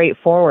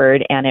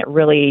straightforward and it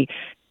really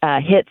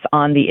hits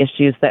on the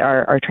issues that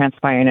are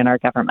transpiring in our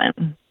government.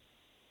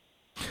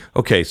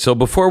 Okay, so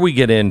before we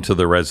get into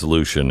the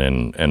resolution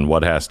and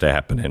what has to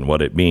happen and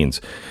what it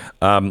means,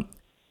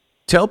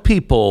 tell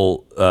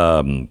people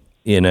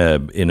in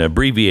an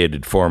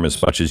abbreviated form as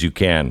much as you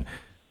can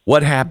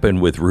what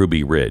happened with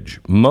Ruby Ridge.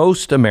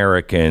 Most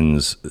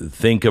Americans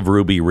think of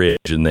Ruby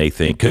Ridge and they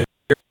think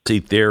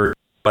conspiracy theory,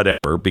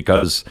 whatever,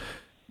 because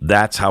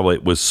that's how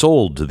it was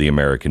sold to the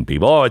American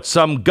people. Oh, it's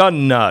some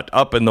gun nut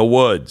up in the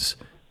woods.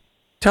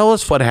 Tell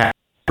us what happened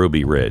at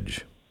Ruby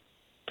Ridge.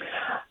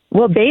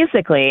 Well,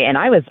 basically, and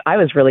I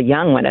was really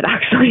young when it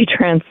actually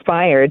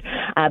transpired,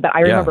 but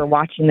I remember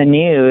watching the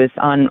news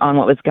on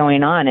what was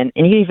going on, and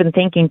even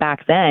thinking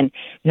back then,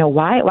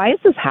 why is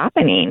this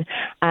happening?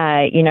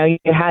 You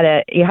had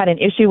an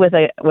issue with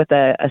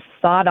a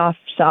sawed-off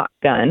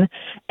shotgun,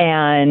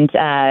 and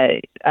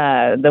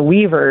the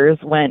Weavers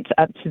went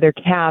up to their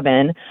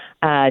cabin,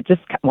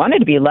 just wanted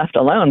to be left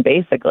alone,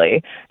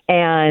 basically,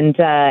 and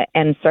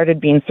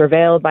started being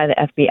surveilled by the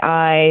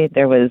FBI.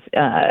 There was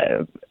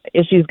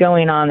issues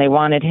going on. They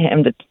wanted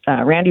him to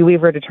Randy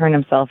Weaver to turn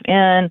himself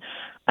in,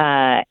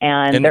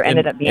 and there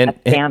ended up being a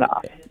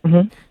standoff.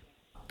 Mm-hmm.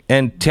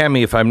 And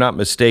Tammy, if I'm not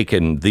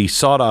mistaken, the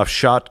sawed-off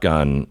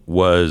shotgun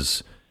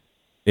was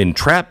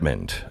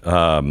entrapment.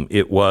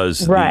 It was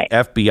the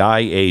FBI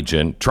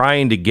agent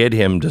trying to get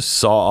him to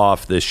saw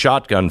off this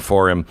shotgun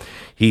for him.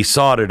 He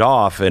sawed it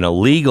off in a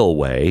legal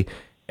way,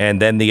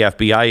 and then the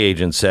FBI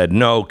agent said,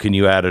 "No, can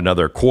you add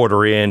another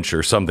 1/4 inch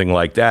or something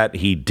like that?"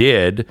 He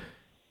did,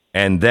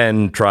 and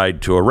then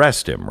tried to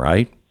arrest him,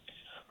 right?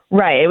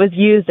 Right. It was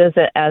used as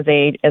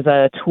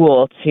a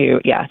tool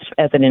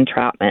as an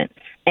entrapment,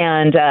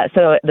 and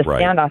so the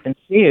standoff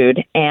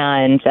ensued,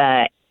 and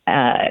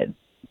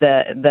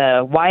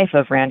the wife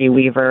of Randy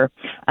Weaver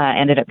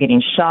ended up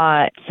getting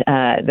shot.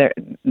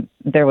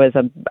 There was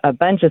a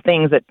bunch of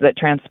things that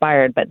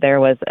transpired, but there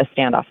was a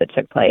standoff that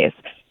took place,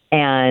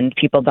 and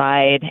people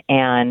died,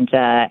 and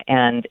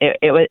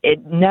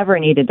it never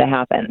needed to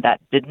happen. That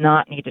did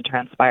not need to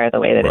transpire the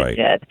way that it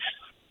did,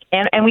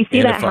 and we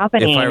see that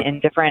happening in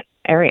different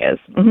areas.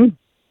 Mm-hmm.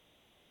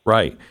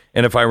 Right.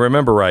 And if I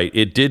remember right,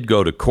 it did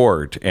go to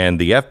court, and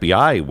the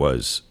FBI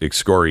was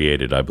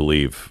excoriated, I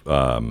believe,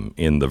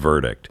 in the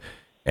verdict.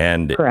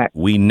 And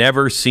we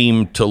never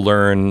seem to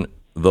learn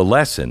the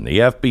lesson. The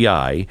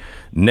FBI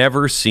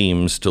never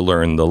seems to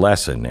learn the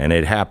lesson, and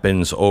it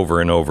happens over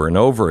and over and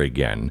over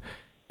again,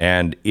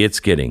 and it's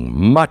getting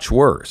much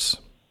worse.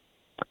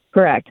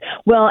 Correct.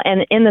 Well,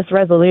 and in this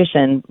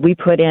resolution, we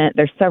put in,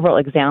 there's several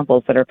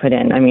examples that are put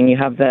in. I mean, you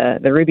have the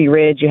Ruby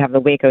Ridge, you have the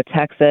Waco,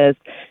 Texas,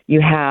 you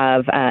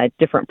have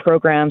different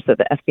programs that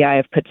the FBI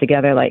have put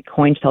together, like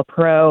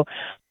COINTELPRO,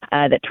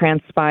 that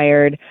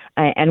transpired,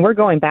 and we're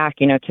going back,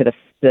 to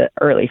the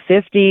early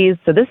 50s.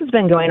 So this has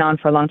been going on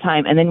for a long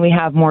time. And then we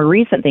have more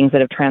recent things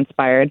that have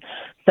transpired,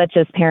 such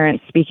as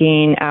parents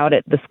speaking out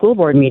at the school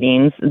board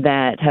meetings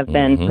that have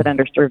been put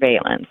under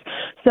surveillance.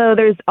 So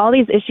there's all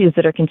these issues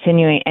that are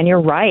continuing. And you're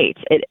right.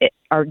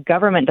 Our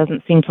government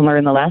doesn't seem to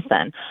learn the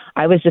lesson.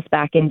 I was just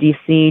back in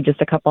D.C.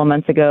 just a couple of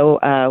months ago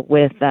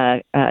with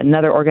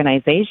another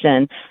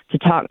organization to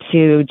talk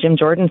to Jim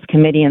Jordan's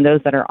committee and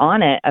those that are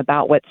on it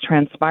about what's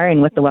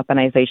transpiring with the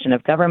weaponization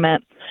of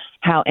government,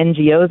 how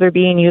NGOs are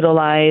being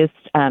utilized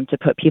to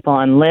put people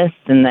on lists,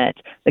 and that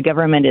the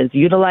government is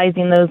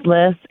utilizing those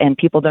lists and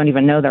people don't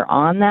even know they're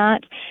on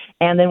that.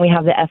 And then we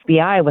have the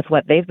FBI with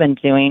what they've been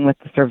doing with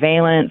the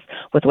surveillance,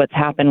 with what's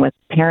happened with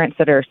parents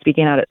that are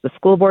speaking out at the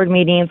school board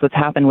meetings, what's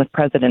happened with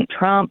President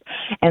Trump.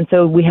 And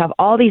so we have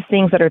all these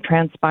things that are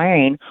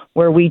transpiring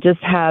where we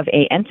just have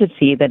an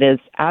entity that is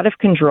out of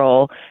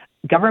control,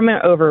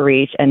 government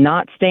overreach, and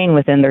not staying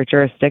within their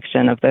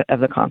jurisdiction of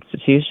the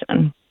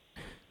Constitution.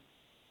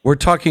 We're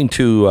talking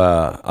to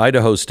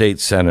Idaho State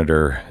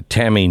Senator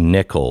Tammy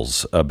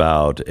Nichols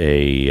about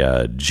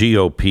a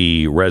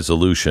GOP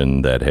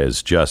resolution that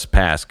has just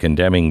passed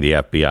condemning the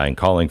FBI and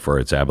calling for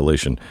its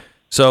abolition.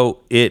 So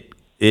it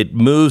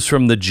moves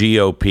from the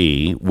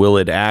GOP. Will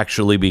it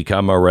actually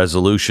become a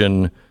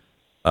resolution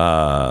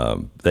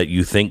that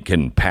you think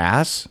can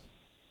pass?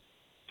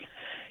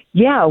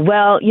 Yeah,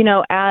 well,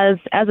 as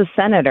a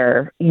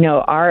senator,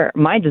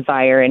 my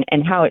desire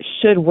and how it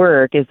should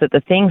work is that the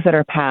things that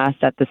are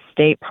passed at the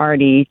state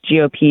party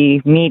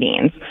GOP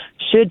meetings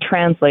should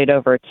translate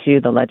over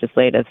to the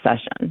legislative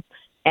session.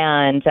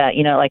 And,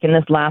 like in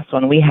this last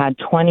one, we had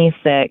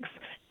 26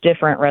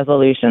 different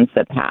resolutions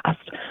that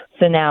passed.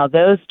 So now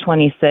those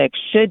 26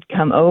 should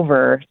come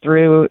over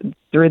through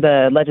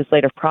the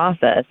legislative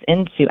process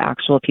into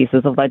actual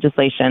pieces of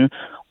legislation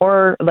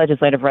or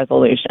legislative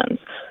resolutions.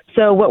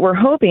 So what we're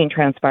hoping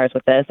transpires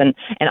with this, and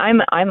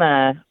I'm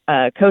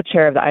a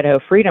co-chair of the Idaho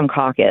Freedom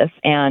Caucus,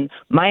 and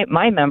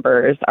my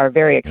members are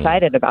very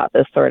excited about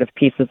this sort of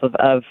pieces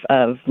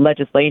of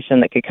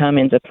legislation that could come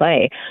into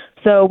play.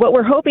 So what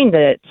we're hoping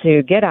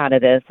to get out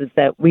of this is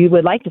that we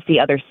would like to see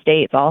other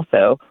states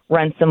also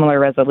run similar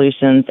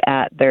resolutions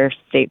at their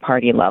state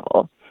party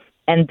level.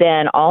 And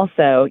then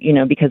also,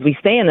 because we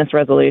say in this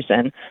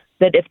resolution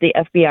that if the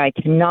FBI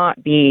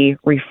cannot be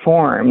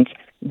reformed,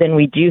 then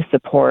we do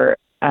support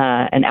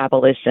an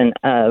abolition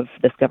of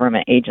this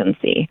government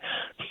agency.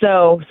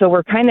 So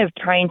we're kind of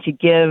trying to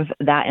give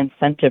that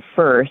incentive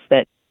first,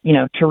 that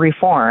to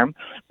reform,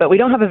 but we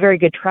don't have a very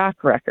good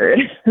track record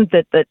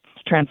that's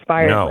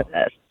transpired with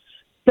this.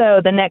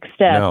 So the next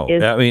step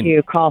is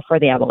to call for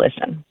the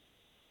abolition.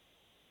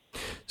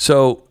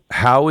 So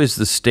how is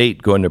the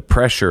state going to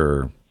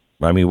pressure?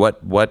 I mean,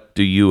 what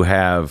do you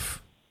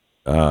have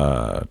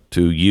to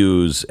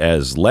use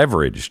as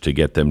leverage to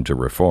get them to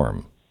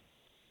reform?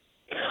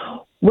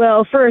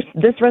 Well, first,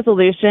 this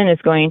resolution is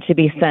going to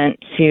be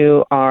sent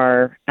to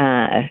our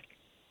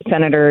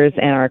senators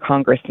and our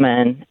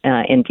congressmen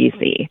in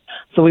D.C.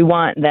 So we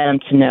want them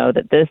to know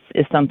that this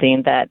is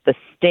something that the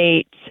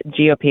state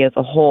GOP as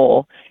a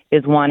whole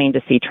is wanting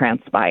to see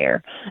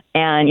transpire.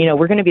 And,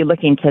 we're going to be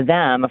looking to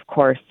them, of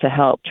course, to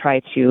help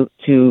try to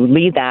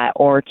lead that,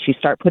 or to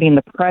start putting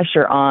the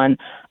pressure on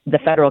the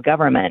federal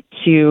government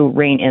to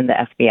rein in the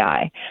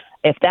FBI.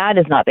 If that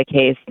is not the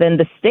case, then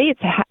the states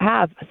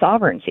have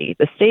sovereignty.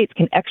 The states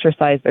can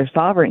exercise their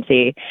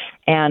sovereignty.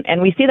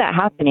 And we see that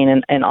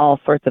happening in all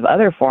sorts of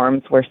other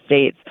forms where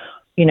states,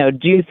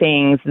 do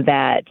things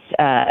that,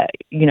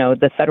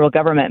 the federal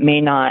government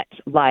may not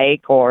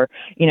like, or,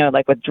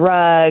 like with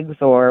drugs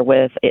or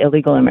with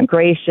illegal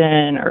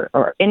immigration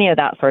or any of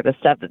that sort of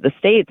stuff, that the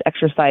states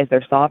exercise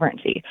their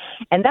sovereignty.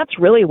 And that's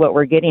really what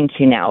we're getting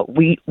to now.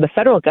 The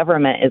federal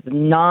government is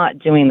not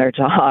doing their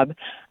job.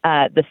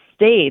 The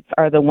states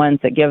are the ones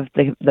that give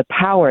the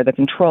power, the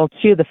control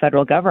to the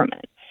federal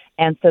government.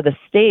 And so the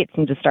states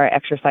need to start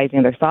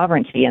exercising their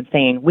sovereignty and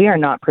saying, we are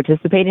not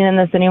participating in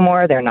this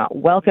anymore. They're not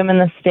welcome in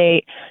the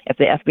state. If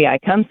the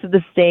FBI comes to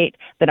the state,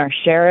 then our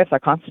sheriffs, our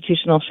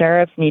constitutional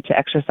sheriffs, need to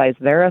exercise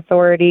their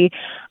authority.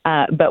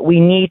 But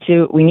we need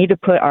to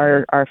put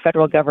our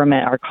federal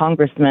government, our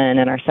congressmen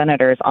and our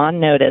senators on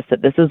notice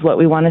that this is what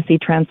we want to see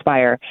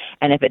transpire.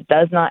 And if it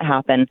does not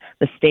happen,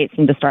 the states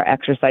need to start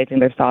exercising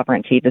their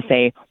sovereignty to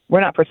say,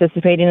 we're not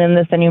participating in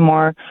this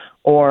anymore,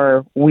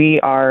 or we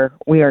are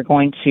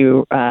going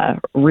to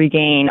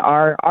regain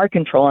our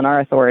control and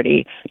our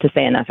authority to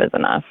say enough is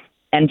enough,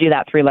 and do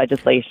that through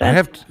legislation. I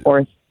have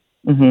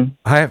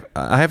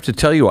to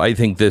tell you, I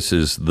think this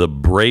is the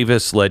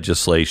bravest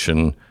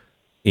legislation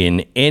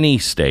in any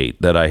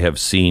state that I have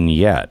seen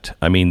yet.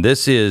 I mean,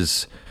 this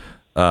is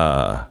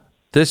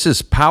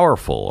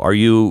powerful.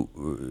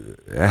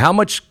 How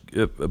much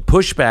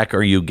pushback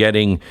are you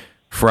getting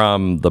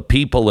from the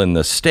people in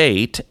the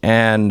state,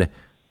 and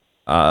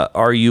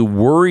are you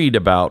worried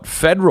about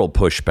federal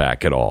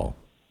pushback at all?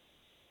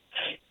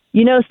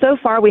 So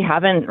far we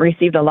haven't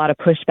received a lot of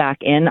pushback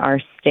in our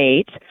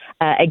state.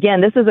 Again,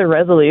 this is a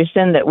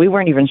resolution that we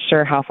weren't even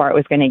sure how far it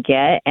was going to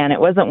get, and it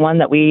wasn't one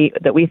that we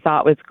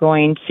thought was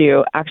going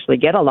to actually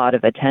get a lot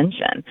of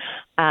attention.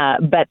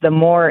 But the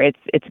more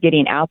it's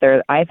getting out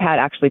there, I've had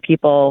actually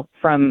people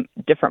from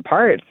different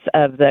parts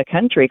of the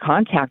country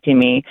contacting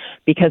me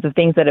because of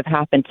things that have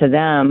happened to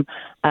them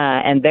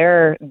and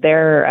their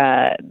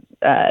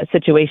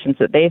situations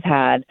that they've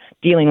had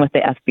dealing with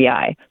the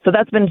FBI. So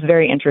that's been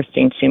very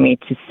interesting to me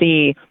to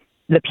see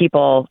the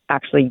people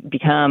actually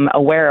become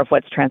aware of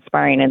what's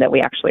transpiring and that we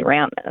actually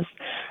ran this.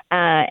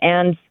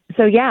 And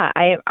so,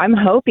 I'm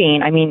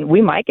hoping,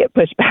 we might get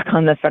pushed back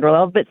on the federal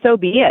level, but so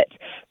be it,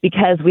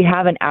 because we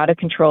have an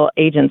out-of-control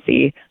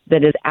agency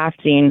that is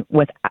acting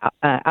with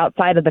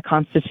outside of the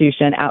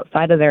Constitution,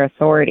 outside of their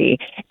authority,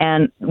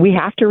 and we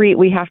have to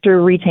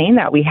retain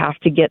that. We have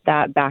to get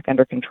that back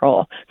under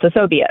control.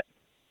 So be it.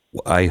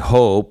 I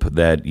hope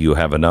that you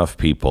have enough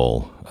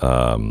people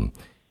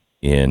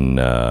in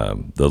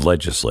the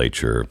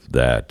legislature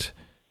that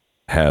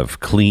have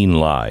clean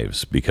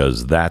lives,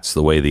 because that's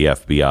the way the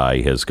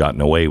FBI has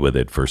gotten away with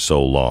it for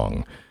so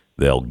long.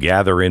 They'll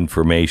gather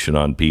information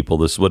on people.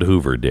 This is what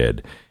Hoover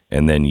did,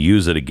 and then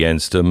use it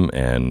against them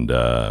and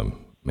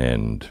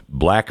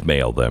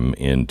blackmail them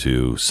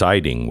into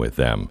siding with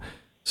them.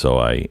 So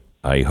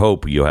I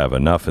hope you have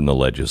enough in the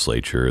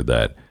legislature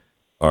that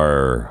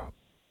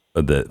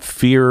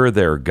fear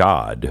their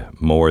God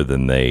more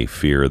than they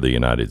fear the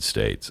United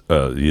States,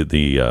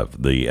 the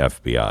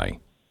FBI.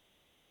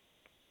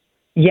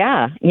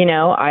 Yeah,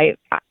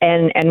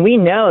 and we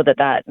know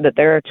that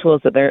there are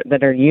tools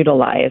that are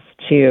utilized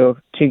to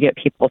get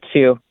people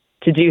to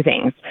do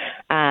things.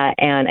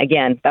 And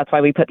again, that's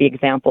why we put the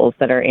examples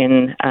that are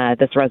in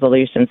this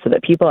resolution, so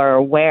that people are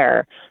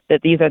aware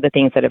that these are the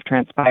things that have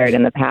transpired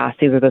in the past.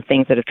 These are the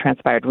things that have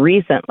transpired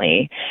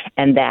recently,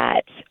 and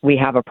that we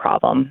have a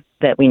problem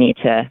that we need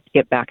to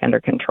get back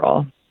under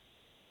control.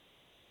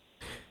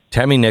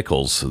 Tammy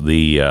Nichols,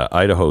 the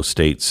Idaho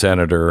State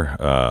Senator,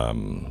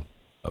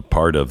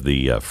 part of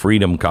the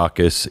Freedom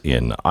Caucus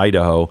in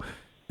Idaho.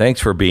 Thanks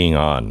for being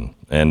on.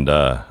 And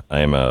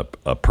I'm a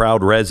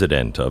proud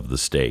resident of the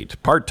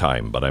state,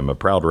 part-time, but I'm a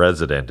proud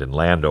resident and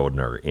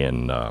landowner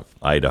in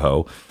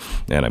Idaho.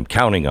 And I'm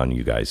counting on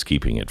you guys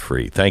keeping it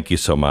free. Thank you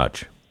so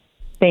much.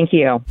 Thank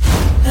you.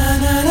 Na,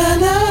 na, na,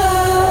 na.